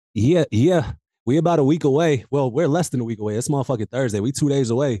Yeah, yeah. We about a week away. Well, we're less than a week away. It's motherfucking Thursday. We 2 days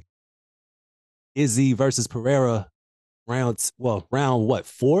away. Izzy versus Pereira round what,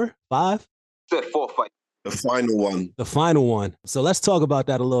 four, five? Said four fight. The final one. The final one. So let's talk about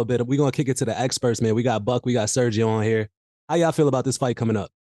that a little bit. We're gonna kick it to the experts, man. We got Buck, we got Sergio on here. How y'all feel about this fight coming up?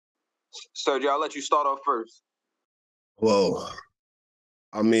 Sergio, I'll let you start off first. Well,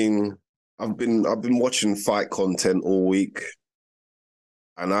 I mean, I've been watching fight content all week,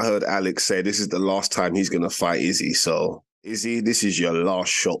 and I heard Alex say this is the last time he's gonna fight Izzy. So Izzy, this is your last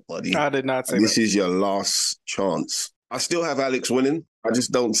shot, buddy. I did not say This that. is your last chance. I still have Alex winning. I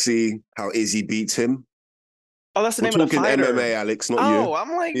just don't see how Izzy beats him. Oh, that's the We're name of the talking fighter. MMA, Alex, not you. Oh,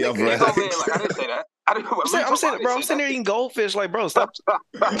 I'm like, The other nigga, Alex. I didn't say that. I'm sitting, bro. I'm sitting there eating goldfish. Like, bro, stop.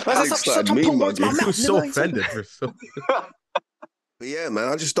 Alex started mean mugging. He was so offended for so. But yeah, man,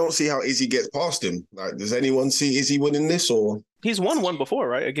 I just don't see how Izzy gets past him. Like, does anyone see Izzy winning this or? He's won one before,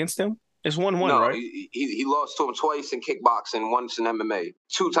 right? Against him, it's 1-1, No, right? he lost to him twice in kickboxing, once in MMA.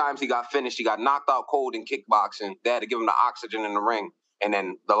 2 times he got finished. He got knocked out cold in kickboxing. They had to give him the oxygen in the ring. And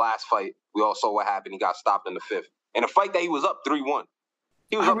then the last fight, we all saw what happened. He got stopped in the fifth. In a fight that he was up 3-1.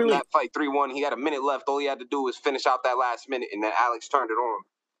 He was up in that fight 3-1. He had a minute left. All he had to do was finish out that last minute, and then Alex turned it on.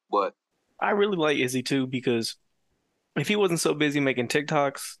 But I really like Izzy too because if he wasn't so busy making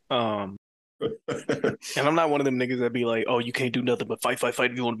TikToks, and I'm not one of them niggas that be like, oh, you can't do nothing but fight, fight,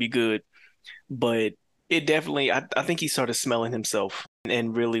 fight if you want to be good. But it definitely, I think he started smelling himself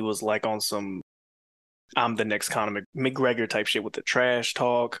and really was like on some, I'm the next Conor McGregor type shit with the trash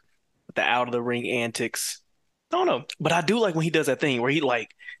talk, with the out of the ring antics. I don't know, but I do like when he does that thing where he like,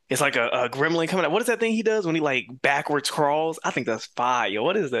 it's like a gremlin coming out. What is that thing he does when he like backwards crawls? I think that's fire.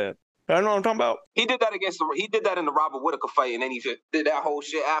 What is that? I don't know what I'm talking about. he did that he did that in the Robert Whitaker fight, and then he just did that whole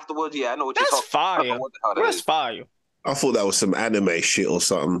shit afterwards. Yeah, I know what you're That's talking about. I don't fire. know what the hell that That's is. fire. I thought that was some anime shit or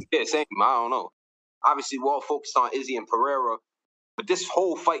something. Yeah, same. I don't know. Obviously, we're all focused on Izzy and Pereira, but this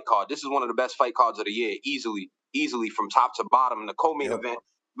whole fight card, this is one of the best fight cards of the year, easily from top to bottom. In the co-main event,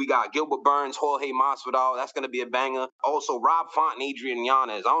 we got Gilbert Burns, Jorge Masvidal. That's going to be a banger. Also, Rob Font and Adrian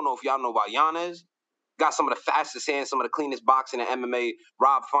Yanez. I don't know if y'all know about Yanez. Got some of the fastest hands, some of the cleanest boxing in MMA.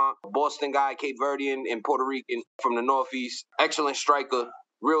 Rob Font, Boston guy, Cape Verdean and Puerto Rican from the Northeast. Excellent striker,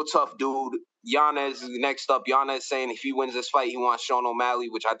 real tough dude. Yanez is next up. Yanez saying if he wins this fight, he wants Sean O'Malley,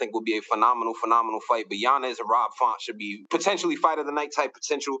 which I think will be a phenomenal fight. But Yanez and Rob Font should be potentially fight of the night type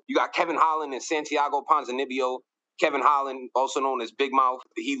potential. You got Kevin Holland and Santiago Ponzinibbio. Kevin Holland, also known as Big Mouth,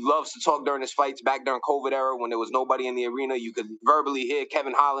 he loves to talk during his fights. Back during COVID era, when there was nobody in the arena, you could verbally hear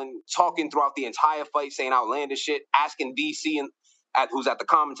Kevin Holland talking throughout the entire fight, saying outlandish shit, asking DC who's at the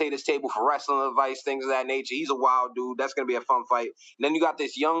commentators table for wrestling advice, things of that nature. He's a wild dude. That's going to be a fun fight. And then you got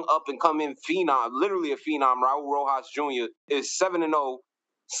this young up-and-coming phenom, literally a phenom, Raul Rojas Jr. is 7-0,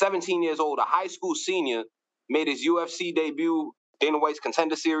 17 years old, a high school senior, made his UFC debut. Dana White's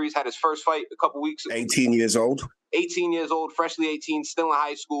Contender Series, had his first fight a couple weeks ago. 18 years old. 18 years old, freshly 18, still in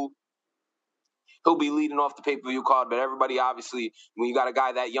high school. He'll be leading off the pay-per-view card, but everybody, obviously, when you got a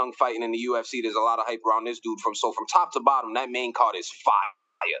guy that young fighting in the UFC, there's a lot of hype around this dude. From top to bottom, that main card is fire.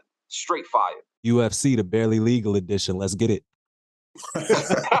 Straight fire. UFC, the barely legal edition. Let's get it.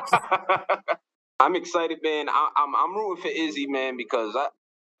 I'm excited, man. I'm rooting for Izzy, man, because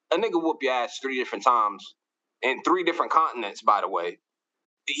a nigga whoop your ass 3 different times in 3 different continents, by the way.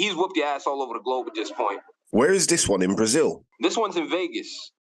 He's whooped your ass all over the globe at this point. Where is this one? In Brazil? This one's in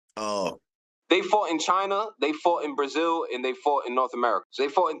Vegas. Oh. They fought in China, they fought in Brazil, and they fought in North America. So they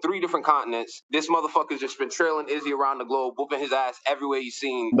fought in 3 different continents. This motherfucker's just been trailing Izzy around the globe, whooping his ass everywhere he's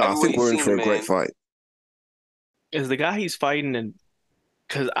seen. No, I think we're in for a great fight. Is the guy he's fighting, and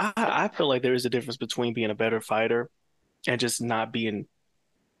because I feel like there is a difference between being a better fighter and just not being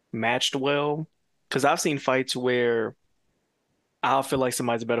matched well. Because I've seen fights where I'll feel like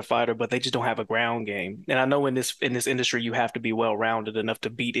somebody's a better fighter, but they just don't have a ground game. And I know in this industry, you have to be well-rounded enough to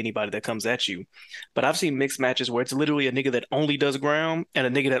beat anybody that comes at you. But I've seen mixed matches where it's literally a nigga that only does ground and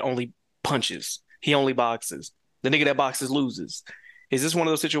a nigga that only punches. He only boxes. The nigga that boxes loses. Is this one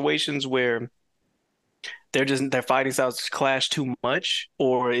of those situations where their fighting styles clash too much,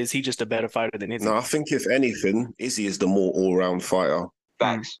 or is he just a better fighter than Izzy? No, I think if anything, Izzy is the more all-round fighter.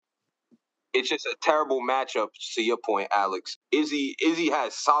 Facts. It's just a terrible matchup, to your point, Alex. Izzy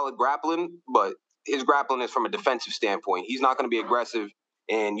has solid grappling, but his grappling is from a defensive standpoint. He's not going to be aggressive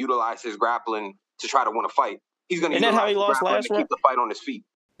and utilize his grappling to try to win a fight. He's going to utilize his grappling to keep the fight on his feet.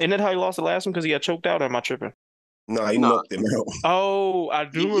 Isn't that how he lost the last one? Because he got choked out, or am I tripping? No, he knocked him out. Oh, I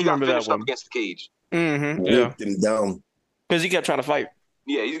do remember that one. Up against the cage. Mm-hmm. Walked him down. Because he kept trying to fight.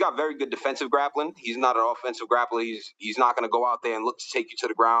 Yeah, he's got very good defensive grappling. He's not an offensive grappler. He's not going to go out there and look to take you to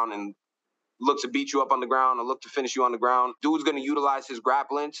the ground and look to beat you up on the ground or look to finish you on the ground. Dude's going to utilize his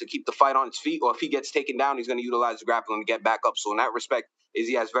grappling to keep the fight on its feet, or if he gets taken down, he's going to utilize his grappling to get back up. So in that respect,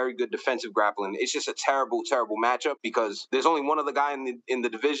 Izzy has very good defensive grappling. It's just a terrible, terrible matchup because there's only one other guy in the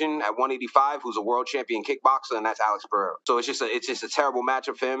division at 185 who's a world champion kickboxer, and that's Alex Pereira. So it's just a terrible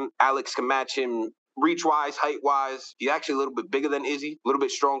matchup for him. Alex can match him reach-wise, height-wise. He's actually a little bit bigger than Izzy, a little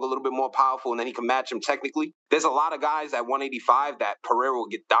bit stronger, a little bit more powerful, and then he can match him technically. There's a lot of guys at 185 that Pereira will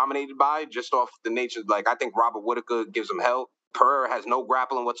get dominated by just off the nature. Like, I think Robert Whitaker gives him hell. Pereira has no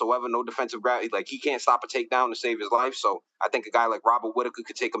grappling whatsoever, no defensive grappling. Like, he can't stop a takedown to save his life. So I think a guy like Robert Whitaker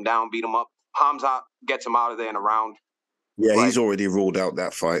could take him down, beat him up. Hamzat gets him out of there in a round. Yeah, he's already ruled out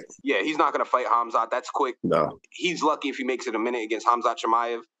that fight. Yeah, he's not going to fight Hamzat. That's quick. No. He's lucky if he makes it a minute against Hamzat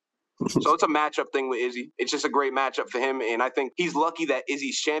Chimaev. So it's a matchup thing with Izzy. It's just a great matchup for him. And I think he's lucky that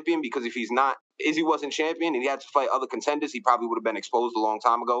Izzy's champion, because if Izzy wasn't champion and he had to fight other contenders, he probably would have been exposed a long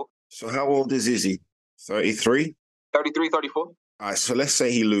time ago. So how old is Izzy? 33? 33, 34. All right, so let's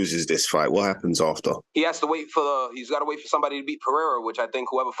say he loses this fight. What happens after? He's got to wait for somebody to beat Pereira, which I think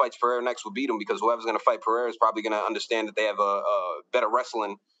whoever fights Pereira next will beat him, because whoever's going to fight Pereira is probably going to understand that they have a better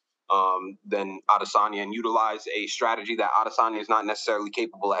wrestling than Adesanya and utilize a strategy that Adesanya is not necessarily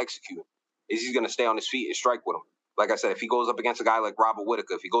capable of executing. He's going to stay on his feet and strike with him. Like I said, if he goes up against a guy like Robert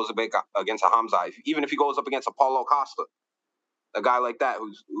Whitaker, if he goes up against a Hamza, even if he goes up against a Paulo Costa, a guy like that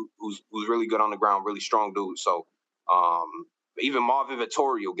who's really good on the ground, really strong dude. So even Marvin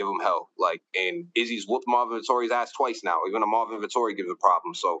Vettori will give him hell. Like, and Izzy's whooped Marvin Vittori's ass twice now. Even a Marvin Vettori gives him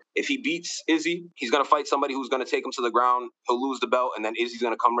problems. So if he beats Izzy, he's going to fight somebody who's going to take him to the ground. He'll lose the belt, and then Izzy's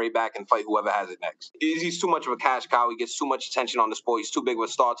going to come right back and fight whoever has it next. Izzy's too much of a cash cow. He gets too much attention on the sport. He's too big of a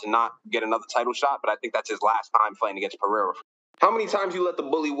star to not get another title shot, but I think that's his last time fighting against Pereira. How many times you let the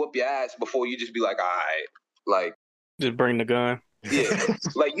bully whoop your ass before you just be like, all right, like... Just bring the gun. Yeah,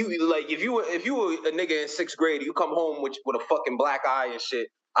 if you were a nigga in 6th grade, you come home with a fucking black eye and shit,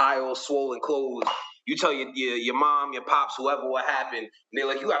 eye all swollen, closed. You tell your mom, your pops, whoever what happened, and they're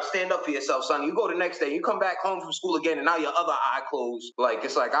like, you gotta stand up for yourself, son. You go the next day, you come back home from school again, and now your other eye closed. Like,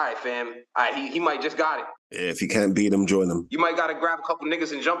 it's like, all right, fam, all right, he might just got it. Yeah, if you can't beat him, join him. You might gotta grab a couple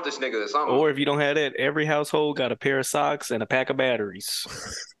niggas and jump this nigga or something. Or if you don't have that, every household got a pair of socks and a pack of batteries.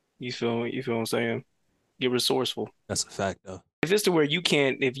 You feel what I'm saying? Get resourceful. That's a fact, though. If it's to where you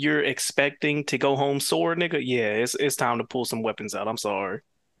can't, if you're expecting to go home sore, nigga, yeah, it's time to pull some weapons out. I'm sorry.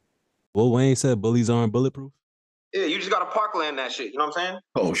 Well, Wayne said bullies aren't bulletproof. Yeah, you just gotta parkland that shit. You know what I'm saying?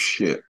 Oh, shit.